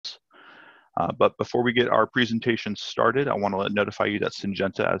But before we get our presentation started, I want to notify you that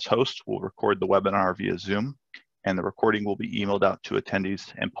Syngenta as host will record the webinar via Zoom, and the recording will be emailed out to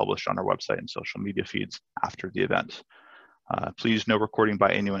attendees and published on our website and social media feeds after the event. Please, no recording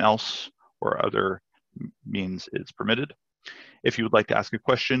by anyone else or other means is permitted. If you would like to ask a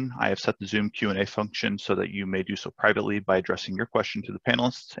question, I have set the Zoom Q&A function so that you may do so privately by addressing your question to the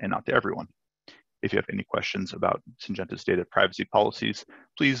panelists and not to everyone. If you have any questions about Syngenta's data privacy policies,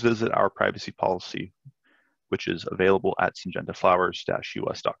 please visit our privacy policy, which is available at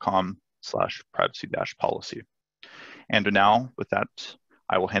syngentaflowers-us.com/privacy-policy. And now, with that,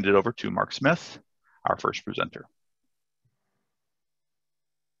 I will hand it over to Mark Smith, our first presenter.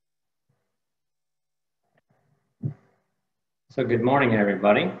 So good morning,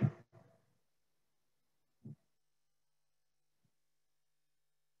 everybody.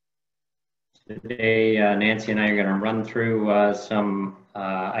 Today, Nancy and I are going to run through some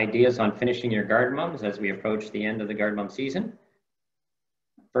ideas on finishing your garden mums as we approach the end of the garden mum season.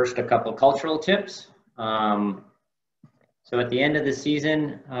 First, a couple cultural tips. So at the end of the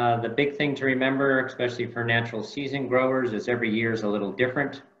season, the big thing to remember, especially for natural season growers, is every year is a little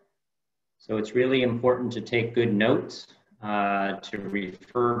different. So it's really important to take good notes to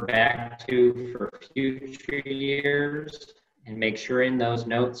refer back to for future years, and make sure in those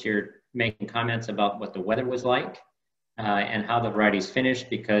notes you're making comments about what the weather was like and how the varieties finished,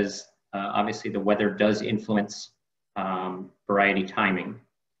 because obviously the weather does influence variety timing.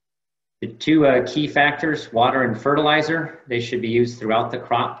 The two key factors, water and fertilizer, they should be used throughout the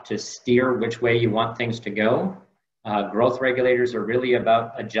crop to steer which way you want things to go. Growth regulators are really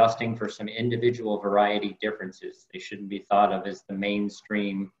about adjusting for some individual variety differences. They shouldn't be thought of as the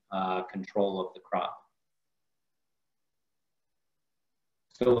mainstream control of the crop.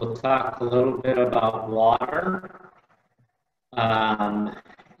 So we'll talk a little bit about water.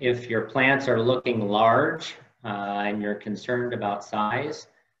 If your plants are looking large and you're concerned about size,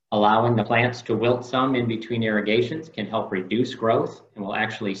 allowing the plants to wilt some in between irrigations can help reduce growth and will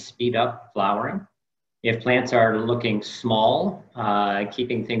actually speed up flowering. If plants are looking small,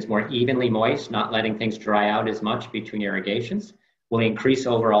 keeping things more evenly moist, not letting things dry out as much between irrigations, will increase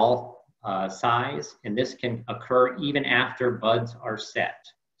overall size, and this can occur even after buds are set.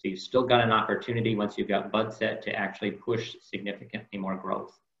 So you've still got an opportunity once you've got buds set to actually push significantly more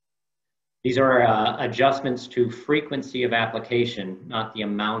growth. These are adjustments to frequency of application, not the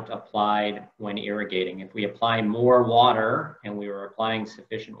amount applied when irrigating. If we apply more water, and we were applying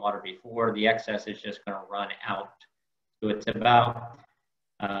sufficient water before, the excess is just going to run out. So it's about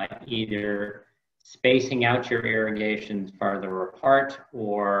either spacing out your irrigations farther apart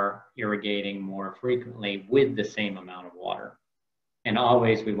or irrigating more frequently with the same amount of water. And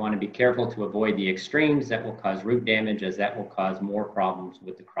always we want to be careful to avoid the extremes that will cause root damage, as that will cause more problems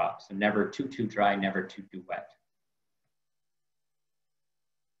with the crops. So never too dry, never too wet.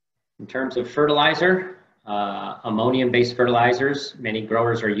 In terms of fertilizer, ammonium-based fertilizers, many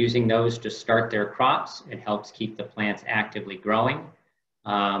growers are using those to start their crops. It helps keep the plants actively growing.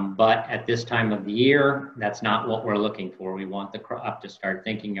 But at this time of the year, that's not what we're looking for. We want the crop to start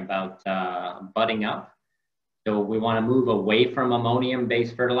thinking about budding up. So we want to move away from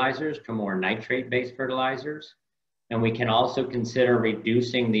ammonium-based fertilizers to more nitrate-based fertilizers. And we can also consider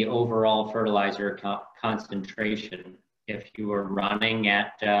reducing the overall fertilizer concentration. If you were running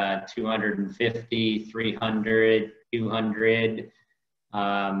at 250, 300, 200,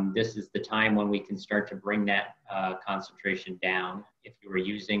 this is the time when we can start to bring that concentration down. If you were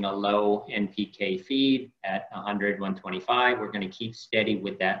using a low NPK feed at 100, 125, we're going to keep steady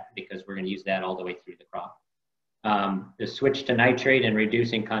with that because we're going to use that all the way through the crop. The switch to nitrate and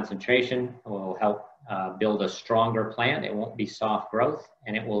reducing concentration will help build a stronger plant. It won't be soft growth,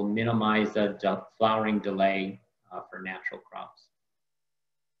 and it will minimize the flowering delay for natural crops.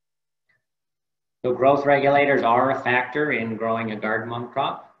 So growth regulators are a factor in growing a garden mum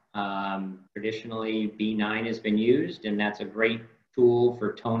crop. Traditionally, B9 has been used, and that's a great tool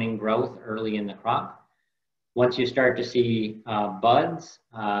for toning growth early in the crop. Once you start to see buds,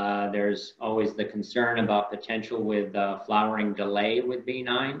 there's always the concern about potential with flowering delay with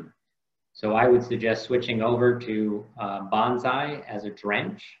B9. So I would suggest switching over to bonsai as a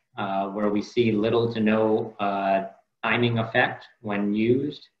drench, where we see little to no timing effect when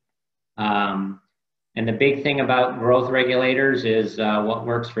used. And the big thing about growth regulators is what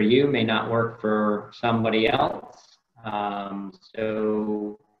works for you may not work for somebody else.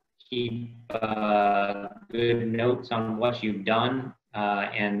 So keep good notes on what you've done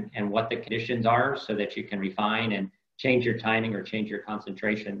and what the conditions are, so that you can refine and change your timing or change your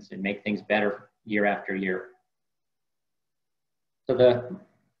concentrations and make things better year after year. So the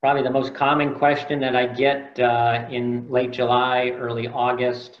Probably the most common question that I get in late July, early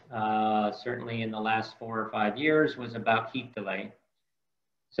August, certainly in the last 4 or 5 years, was about heat delay.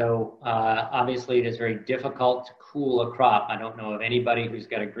 So obviously it is very difficult to cool a crop. I don't know of anybody who's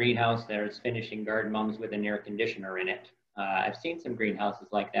got a greenhouse that is finishing garden mums with an air conditioner in it. I've seen some greenhouses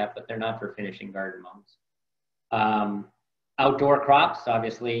like that, but they're not for finishing garden mums. Outdoor crops,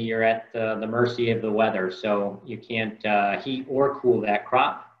 obviously you're at the mercy of the weather, so you can't heat or cool that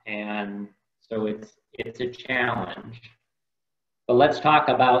crop, and so it's a challenge. But let's talk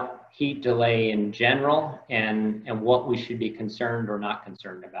about heat delay in general and what we should be concerned or not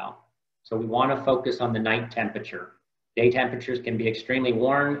concerned about. So we want to focus on the night temperature. Day temperatures can be extremely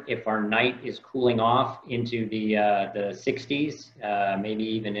warm. If our night is cooling off into the 60s, maybe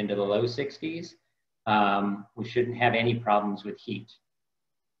even into the low 60s, we shouldn't have any problems with heat.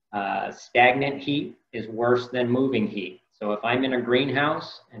 Stagnant heat is worse than moving heat. So if I'm in a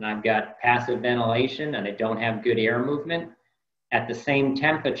greenhouse and I've got passive ventilation and I don't have good air movement, at the same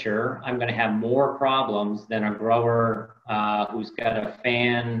temperature, I'm going to have more problems than a grower who's got a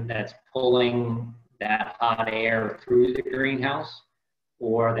fan that's pulling that hot air through the greenhouse,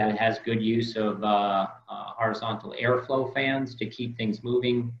 or that has good use of horizontal airflow fans to keep things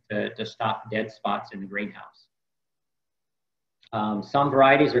moving to stop dead spots in the greenhouse. Some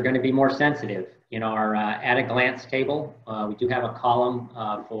varieties are going to be more sensitive. In our at a glance table, we do have a column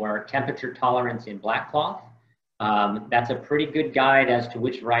for temperature tolerance in black cloth. That's a pretty good guide as to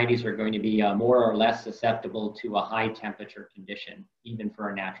which varieties are going to be more or less susceptible to a high temperature condition, even for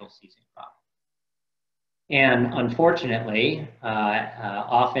a natural season crop. And unfortunately,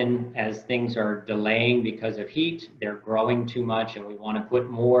 often as things are delaying because of heat, they're growing too much, and we want to put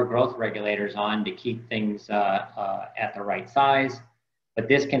more growth regulators on to keep things at the right size. But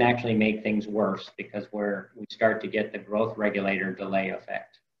this can actually make things worse because we start to get the growth regulator delay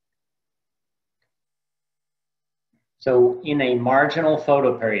effect. So in a marginal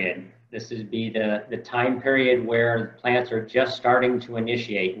photoperiod, this would be the time period where plants are just starting to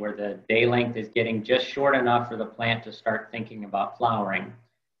initiate, where the day length is getting just short enough for the plant to start thinking about flowering.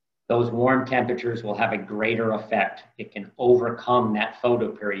 Those warm temperatures will have a greater effect. It can overcome that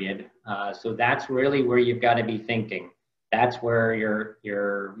photoperiod. So that's really where you've got to be thinking. That's where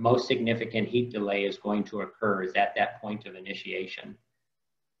your most significant heat delay is going to occur, is at that point of initiation.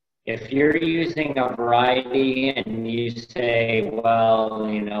 If you're using a variety and you say, well,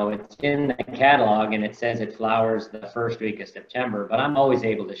 you know, it's in the catalog and it says it flowers the first week of September, but I'm always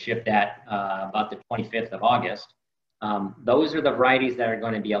able to ship that about the 25th of August. Those are the varieties that are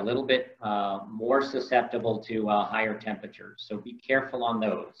going to be a little bit more susceptible to higher temperatures. So be careful on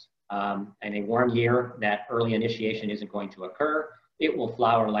those. In a warm year, that early initiation isn't going to occur. It will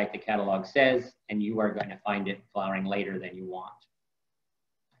flower like the catalog says, and you are going to find it flowering later than you want.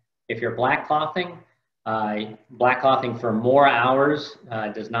 If you're black clothing for more hours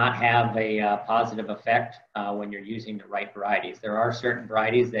does not have a positive effect when you're using the right varieties. There are certain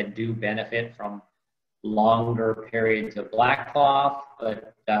varieties that do benefit from longer periods of black cloth,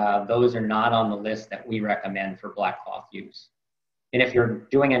 but those are not on the list that we recommend for black cloth use. And if you're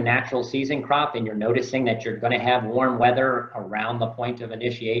doing a natural season crop and you're noticing that you're going to have warm weather around the point of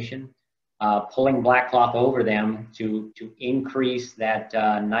initiation, pulling black cloth over them to increase that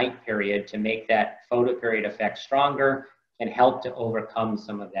night period to make that photoperiod effect stronger can help to overcome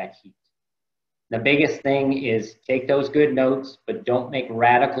some of that heat. The biggest thing is take those good notes, but don't make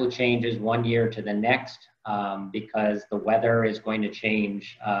radical changes one year to the next because the weather is going to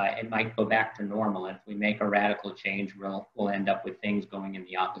change. It might go back to normal. And if we make a radical change, we'll end up with things going in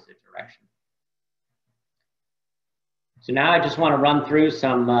the opposite direction. So now I just want to run through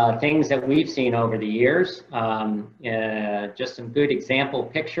some things that we've seen over the years, just some good example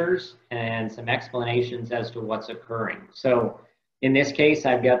pictures and some explanations as to what's occurring. So in this case,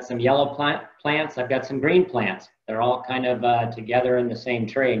 I've got some yellow plants, I've got some green plants. They're all kind of together in the same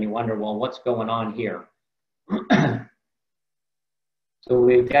tray, and you wonder, well, what's going on here? So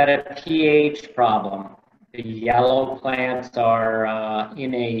we've got a pH problem. The yellow plants are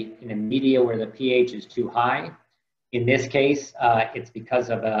in a media where the pH is too high. In this case, it's because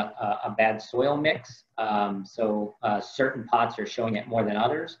of a bad soil mix. Certain pots are showing it more than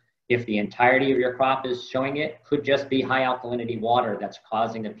others. If the entirety of your crop is showing it, could just be high alkalinity water that's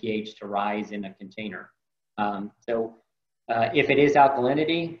causing the pH to rise in a container. If it is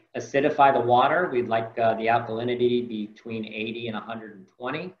alkalinity, acidify the water. We'd like the alkalinity between 80 and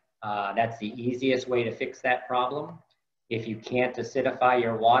 120. That's the easiest way to fix that problem. If you can't acidify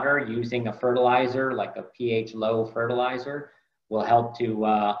your water, using a fertilizer like a pH low fertilizer will help to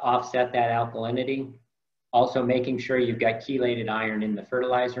offset that alkalinity. Also making sure you've got chelated iron in the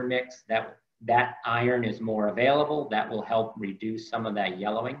fertilizer mix. That iron is more available. That will help reduce some of that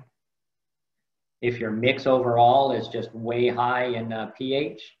yellowing. If your mix overall is just way high in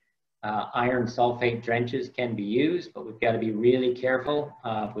pH, iron sulfate drenches can be used, but we've got to be really careful.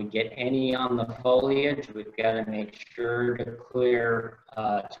 If we get any on the foliage, we've got to make sure to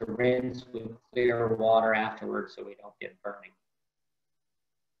rinse with clear water afterwards so we don't get burning.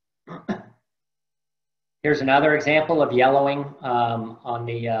 Here's another example of yellowing on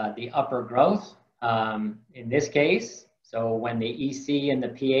the upper growth. In this case, so when the EC and the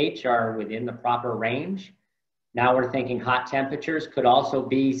pH are within the proper range, now we're thinking hot temperatures could also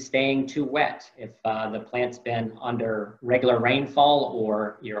be staying too wet if the plant's been under regular rainfall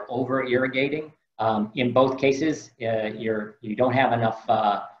or you're over irrigating. In both cases, you don't have enough,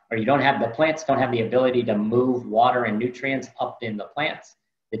 the plants don't have the ability to move water and nutrients up in the plants.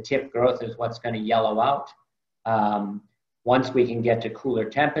 The tip growth is what's going to yellow out. Once we can get to cooler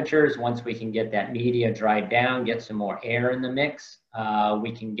temperatures, once we can get that media dried down, get some more air in the mix,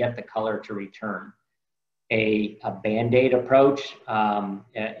 we can get the color to return. A Band-Aid approach,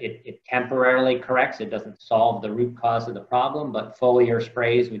 it temporarily corrects, it doesn't solve the root cause of the problem, but foliar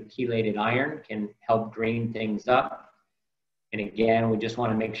sprays with chelated iron can help green things up. And again, we just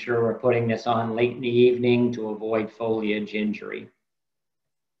want to make sure we're putting this on late in the evening to avoid foliage injury.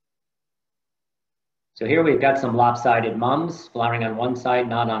 So here we've got some lopsided mums flowering on one side,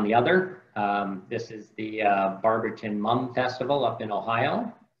 not on the other. This is the Barberton Mum Festival up in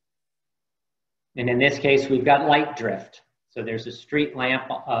Ohio. And in this case, we've got light drift. So there's a street lamp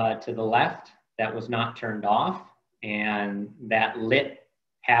to the left that was not turned off, and that lit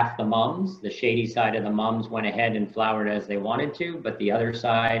half the mums. The shady side of the mums went ahead and flowered as they wanted to, but the other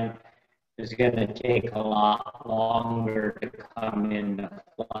side is going to take a lot longer to come into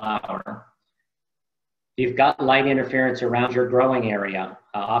flower. If you've got light interference around your growing area,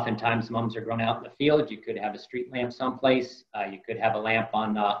 oftentimes mums are grown out in the field. You could have a street lamp someplace. You could have a lamp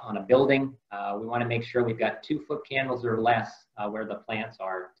on a building. We want to make sure we've got 2-foot candles or less where the plants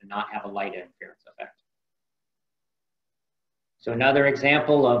are to not have a light interference effect. So another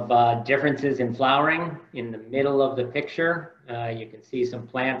example of differences in flowering. In the middle of the picture, you can see some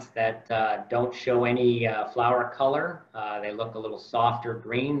plants that don't show any flower color. They look a little softer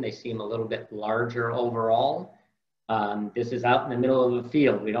green. They seem a little bit larger overall. This is out in the middle of the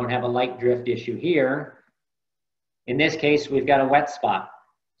field. We don't have a light drift issue here. In this case, we've got a wet spot.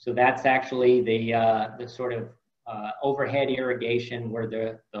 So that's actually the sort of overhead irrigation where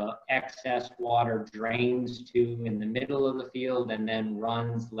the excess water drains to in the middle of the field and then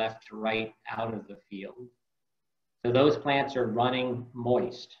runs left to right out of the field. So those plants are running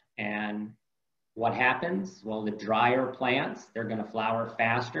moist. And what happens? Well, the drier plants, they're going to flower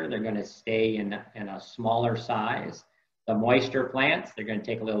faster. They're going to stay in a smaller size. The moisture plants, they're going to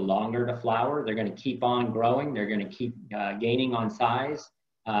take a little longer to flower. They're going to keep on growing. They're going to keep gaining on size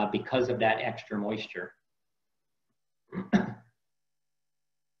because of that extra moisture.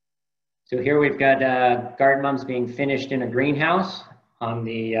 So here we've got garden mums being finished in a greenhouse. On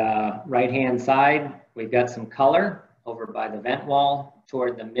the right-hand side, we've got some color over by the vent wall.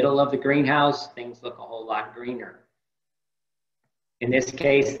 Toward the middle of the greenhouse, things look a whole lot greener. In this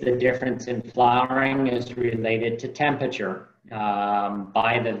case, the difference in flowering is related to temperature.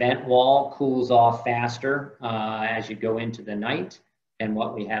 By the vent wall cools off faster as you go into the night than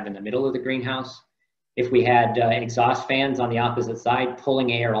what we have in the middle of the greenhouse. If we had exhaust fans on the opposite side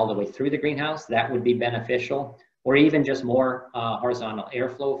pulling air all the way through the greenhouse, that would be beneficial. Or even just more horizontal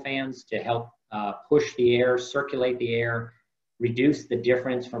airflow fans to help push the air, circulate the air, reduce the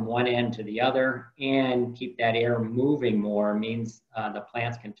difference from one end to the other, and keep that air moving more means the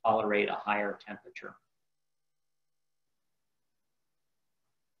plants can tolerate a higher temperature.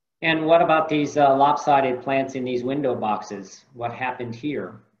 And what about these lopsided plants in these window boxes? What happened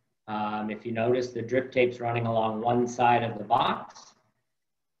here? If you notice, the drip tape's running along one side of the box.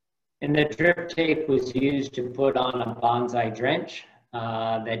 And the drip tape was used to put on a bonsai drench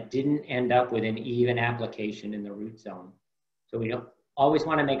that didn't end up with an even application in the root zone. So we always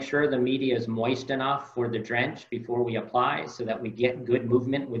want to make sure the media is moist enough for the drench before we apply so that we get good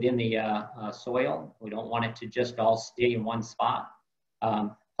movement within the soil. We don't want it to just all stay in one spot.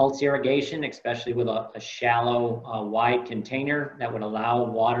 Pulse irrigation, especially with a shallow, wide container that would allow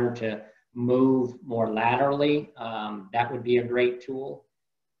water to move more laterally, that would be a great tool.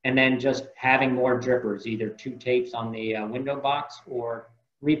 And then just having more drippers, either 2 tapes on the window box or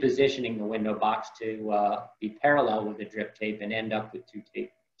repositioning the window box to be parallel with the drip tape and end up with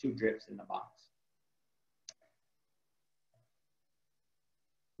 2 drips in the box.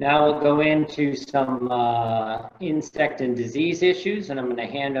 Now we'll go into some insect and disease issues, and I'm going to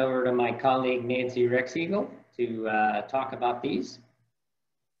hand over to my colleague Nancy Rechcigl to talk about these.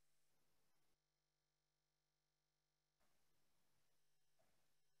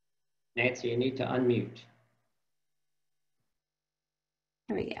 Nancy, you need to unmute.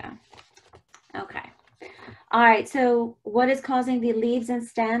 There we go. Okay. All right, so what is causing the leaves and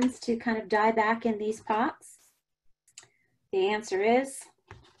stems to kind of die back in these pots? The answer is,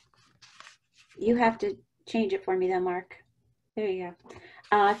 you have to change it for me though, Mark. There you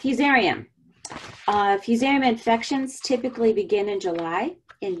go. Fusarium. Fusarium infections typically begin in July,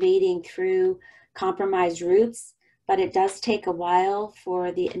 invading through compromised roots, but it does take a while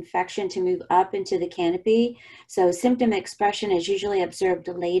for the infection to move up into the canopy. So symptom expression is usually observed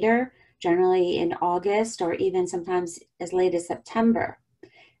later, generally in August or even sometimes as late as September.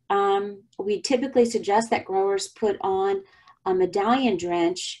 We typically suggest that growers put on a medallion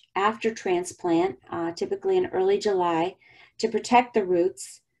drench after transplant, typically in early July, to protect the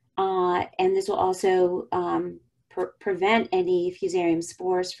roots. And this will also prevent any fusarium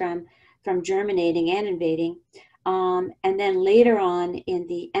spores from germinating and invading. And then later on in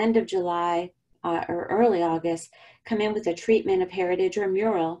the end of July or early August, come in with a treatment of heritage or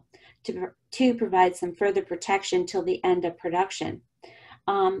mural to provide some further protection till the end of production.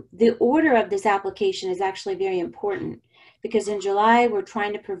 The order of this application is actually very important because in July, we're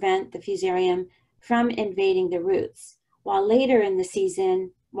trying to prevent the fusarium from invading the roots, while later in the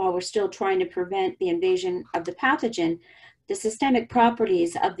season, while we're still trying to prevent the invasion of the pathogen, the systemic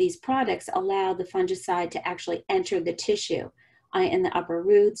properties of these products allow the fungicide to actually enter the tissue in the upper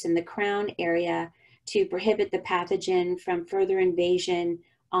roots and the crown area to prohibit the pathogen from further invasion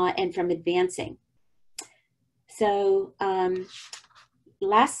and from advancing. So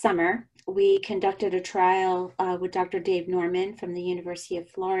last summer, we conducted a trial with Dr. Dave Norman from the University of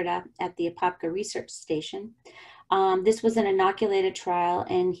Florida at the Apopka Research Station. This was an inoculated trial,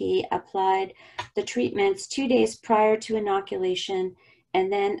 and he applied the treatments 2 days prior to inoculation,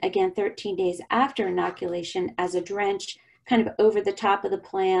 and then again 13 days after inoculation as a drench kind of over the top of the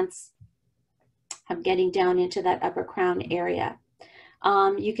plants, getting down into that upper crown area.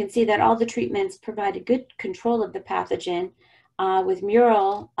 You can see that all the treatments provided good control of the pathogen, with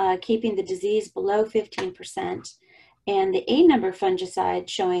mural keeping the disease below 15%, and the A number fungicide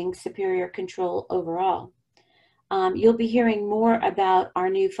showing superior control overall. You'll be hearing more about our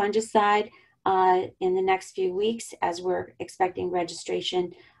new fungicide in the next few weeks as we're expecting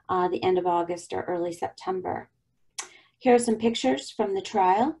registration the end of August or early September. Here are some pictures from the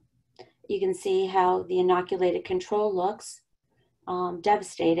trial. You can see how the inoculated control looks,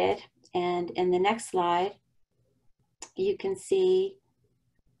 devastated. And in the next slide, you can see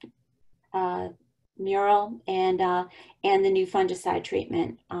mural and the new fungicide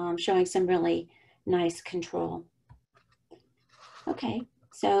treatment showing some really nice control. Okay,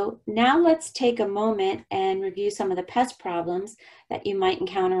 so now let's take a moment and review some of the pest problems that you might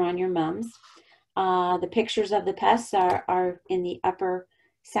encounter on your mums. The pictures of the pests are in the upper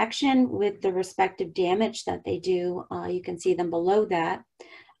section with the respective damage that they do. You can see them below that.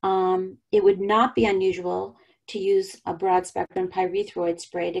 It would not be unusual to use a broad spectrum pyrethroid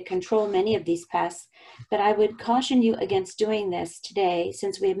spray to control many of these pests, but I would caution you against doing this today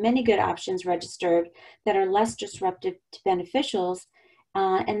since we have many good options registered that are less disruptive to beneficials,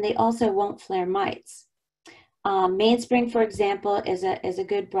 and they also won't flare mites. Mainspring, for example, is a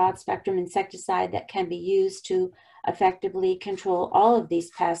good broad spectrum insecticide that can be used to effectively control all of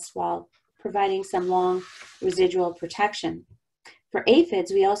these pests while providing some long residual protection. For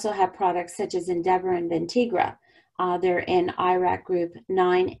aphids, we also have products such as Endeavor and Ventigra. They're in IRAC group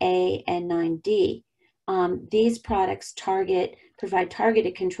 9A and 9D. These products provide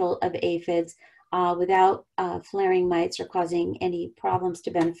targeted control of aphids without flaring mites or causing any problems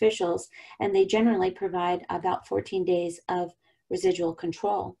to beneficials, and they generally provide about 14 days of residual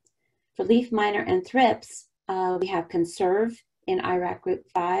control. For leaf miner and thrips, we have Conserve in IRAC group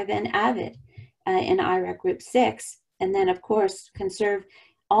 5 and Avid in IRAC group 6. And then, of course, Conserve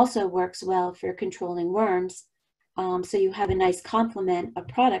also works well for controlling worms. So you have a nice complement of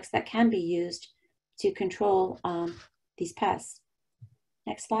products that can be used to control these pests.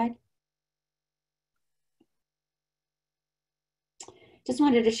 Next slide. Just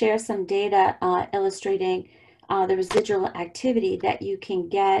wanted to share some data illustrating the residual activity that you can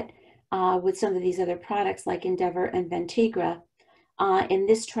get with some of these other products like Endeavor and Ventigra. In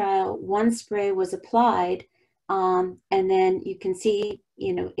this trial, one spray was applied, and then you can see,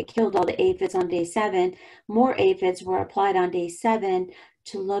 it killed all the aphids on day 7. More aphids were applied on day 7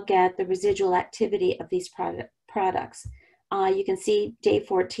 to look at the residual activity of these products. You can see day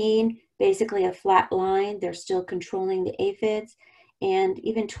 14, basically a flat line. They're still controlling the aphids. And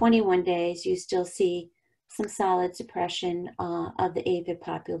even 21 days, you still see some solid suppression of the aphid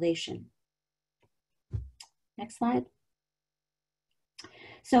population. Next slide.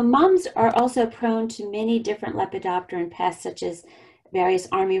 So mums are also prone to many different lepidopteran pests, such as various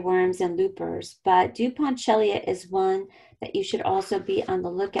armyworms and loopers, but Dupont-Chelia is one that you should also be on the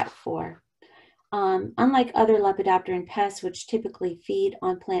lookout for. Unlike other lepidopteran pests, which typically feed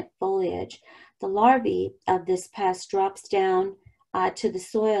on plant foliage, the larvae of this pest drops down to the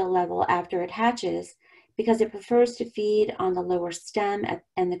soil level after it hatches because it prefers to feed on the lower stem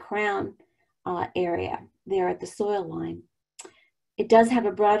and the crown area there at the soil line. It does have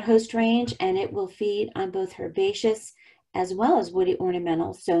a broad host range, and it will feed on both herbaceous as well as woody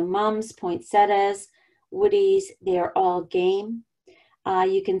ornamentals. So mums, poinsettias, woodies, they're all game.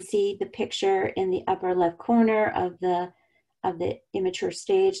 You can see the picture in the upper left corner of the immature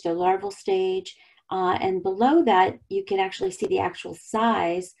stage, the larval stage. And below that, you can actually see the actual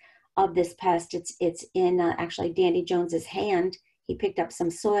size of this pest. It's in actually Dandy Jones's hand. He picked up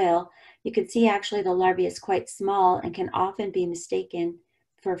some soil. You can see actually the larvae is quite small and can often be mistaken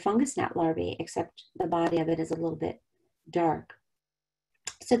for fungus gnat larvae, except the body of it is a little bit dark.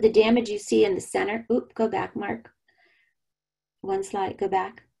 So the damage you see in the center, oop, go back, Mark. One slide, go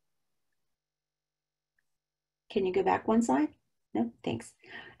back. Can you go back one slide? No, thanks.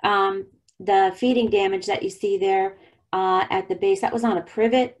 The feeding damage that you see there at the base, that was on a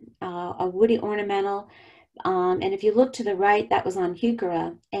privet, a woody ornamental. And if you look to the right, that was on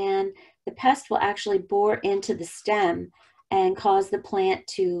heuchera. And the pest will actually bore into the stem and cause the plant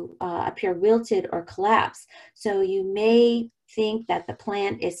to appear wilted or collapse. So you may think that the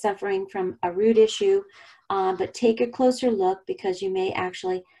plant is suffering from a root issue, but take a closer look because you may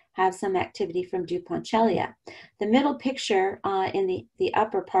actually have some activity from Dupont-Chelia. The middle picture, in the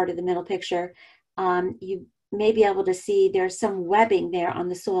upper part of the middle picture, you may be able to see there's some webbing there on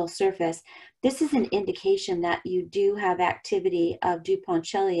the soil surface. This is an indication that you do have activity of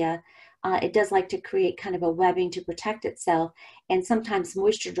Dupont-Chelia. It does like to create kind of a webbing to protect itself, and sometimes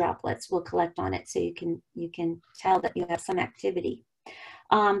moisture droplets will collect on it, so you can tell that you have some activity.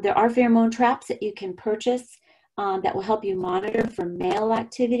 There are pheromone traps that you can purchase that will help you monitor for male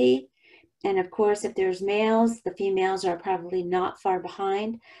activity. And of course, if there's males, the females are probably not far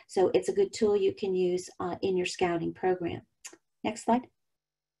behind. So it's a good tool you can use in your scouting program. Next slide.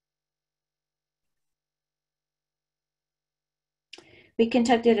 We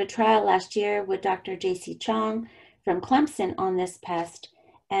conducted a trial last year with Dr. J.C. Chong from Clemson on this pest.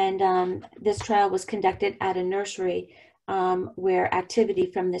 And this trial was conducted at a nursery where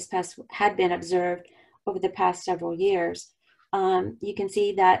activity from this pest had been observed over the past several years. You can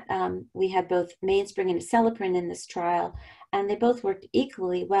see that we had both mainspring and acelepryn in this trial, and they both worked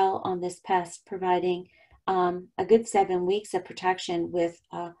equally well on this pest, providing a good 7 weeks of protection with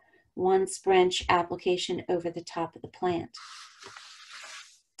one sprinch application over the top of the plant.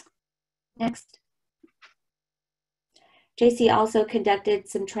 Next. JC also conducted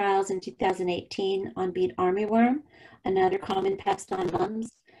some trials in 2018 on beet armyworm, another common pest on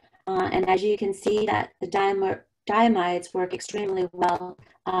mums. And as you can see, that the diamides work extremely well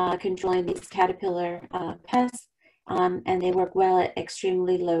controlling these caterpillar pests, and they work well at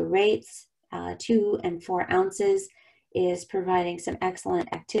extremely low rates. 2 and 4 ounces is providing some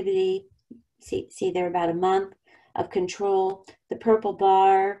excellent activity. See there about a month of control. The purple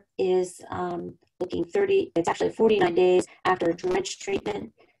bar is looking 30, it's actually 49 days after a drench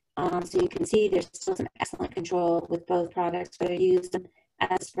treatment. So you can see there's still some excellent control with both products, whether you use them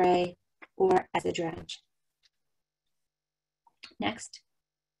as a spray or as a drench. Next.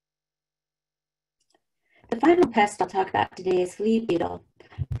 The final pest I'll talk about today is flea beetle.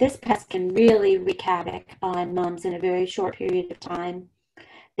 This pest can really wreak havoc on mums in a very short period of time.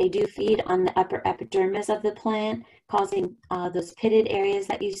 They do feed on the upper epidermis of the plant, causing those pitted areas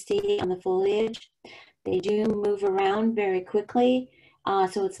that you see on the foliage. They do move around very quickly,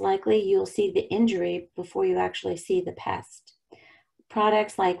 so it's likely you'll see the injury before you actually see the pest.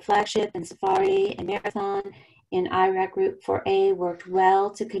 Products like Flagship and Safari and Marathon in IREC Group 4A worked well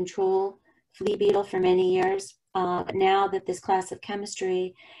to control flea beetle for many years. But now that this class of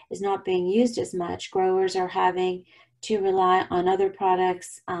chemistry is not being used as much, growers are having to rely on other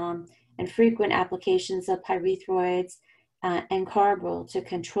products and frequent applications of pyrethroids and carbaryl to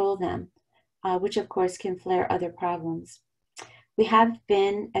control them, which of course can flare other problems. We have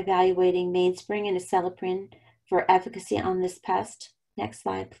been evaluating mainspring and acelepryn for efficacy on this pest. Next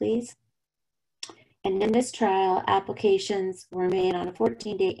slide, please. And in this trial, applications were made on a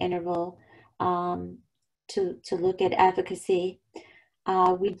 14-day interval to look at efficacy.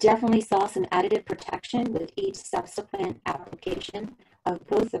 We definitely saw some additive protection with each subsequent application of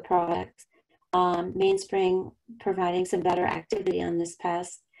both the products. Mainspring providing some better activity on this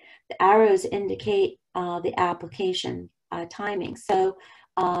pest. The arrows indicate the application timing. So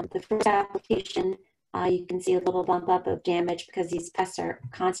the first application, you can see a little bump up of damage because these pests are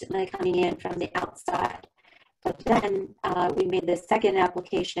constantly coming in from the outside. But then we made the second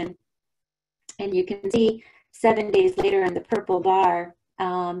application, and you can see 7 days later in the purple bar,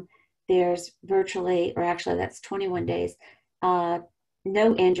 there's virtually, or actually that's 21 days,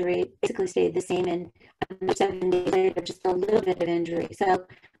 no injury, basically stayed the same, and 7 days later, just a little bit of injury. So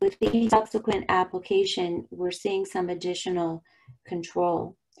with the subsequent application, we're seeing some additional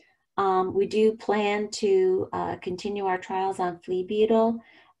control. We do plan to continue our trials on flea beetle,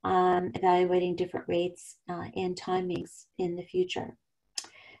 evaluating different rates and timings in the future.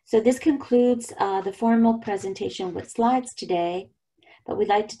 So this concludes the formal presentation with slides today, but we'd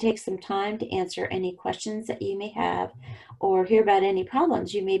like to take some time to answer any questions that you may have or hear about any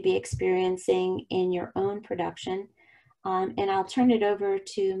problems you may be experiencing in your own production. And I'll turn it over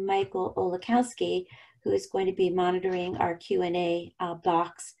to Michael Olakowski, who is going to be monitoring our Q&A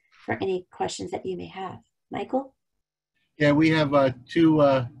box for any questions that you may have. Michael? Yeah, we have two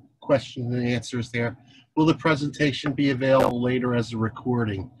questions and answers there. Will the presentation be available later as a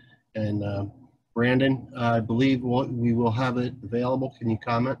recording? And Brandon, I believe we will have it available. Can you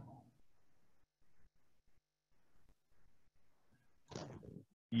comment?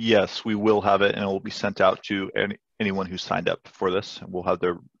 Yes, we will have it, and it will be sent out to anyone who signed up for this. We'll have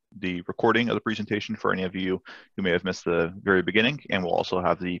the recording of the presentation for any of you who may have missed the very beginning, and we'll also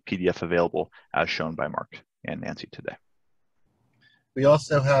have the PDF available as shown by Mark and Nancy today. We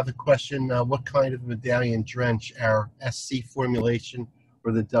also have a question, what kind of medallion drench, our SC formulation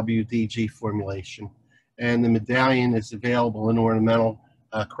or the WDG formulation? And the medallion is available in ornamental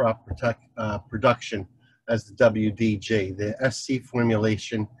crop production as the WDG. The SC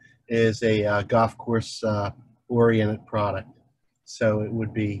formulation is a golf course oriented product. So it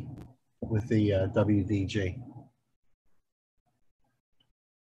would be with the WDG.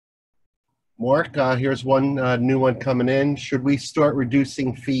 Mark, here's one new one coming in. Should we start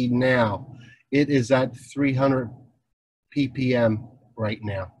reducing feed now? It is at 300 ppm right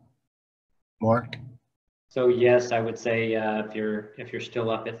now. Mark? So yes, I would say if you're still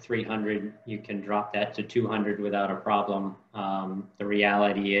up at 300, you can drop that to 200 without a problem. The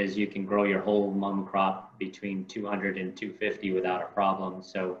reality is you can grow your whole mum crop between 200 and 250 without a problem.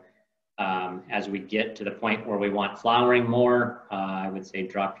 So as we get to the point where we want flowering more, I would say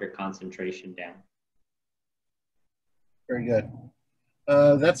drop your concentration down. Very good.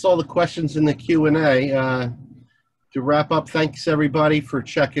 That's all the questions in the Q&A. To wrap up, thanks everybody for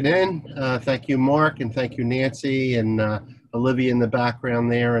checking in. Thank you, Mark, and thank you, Nancy, and Olivia in the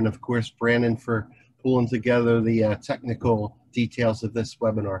background there, and of course, Brandon for pulling together the technical details of this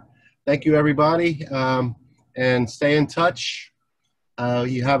webinar. Thank you, everybody, and stay in touch.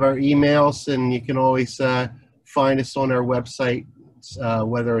 You have our emails, and you can always find us on our website,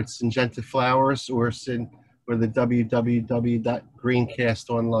 whether it's Syngenta Flowers or the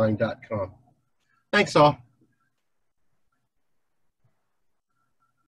www.greencastonline.com. Thanks all.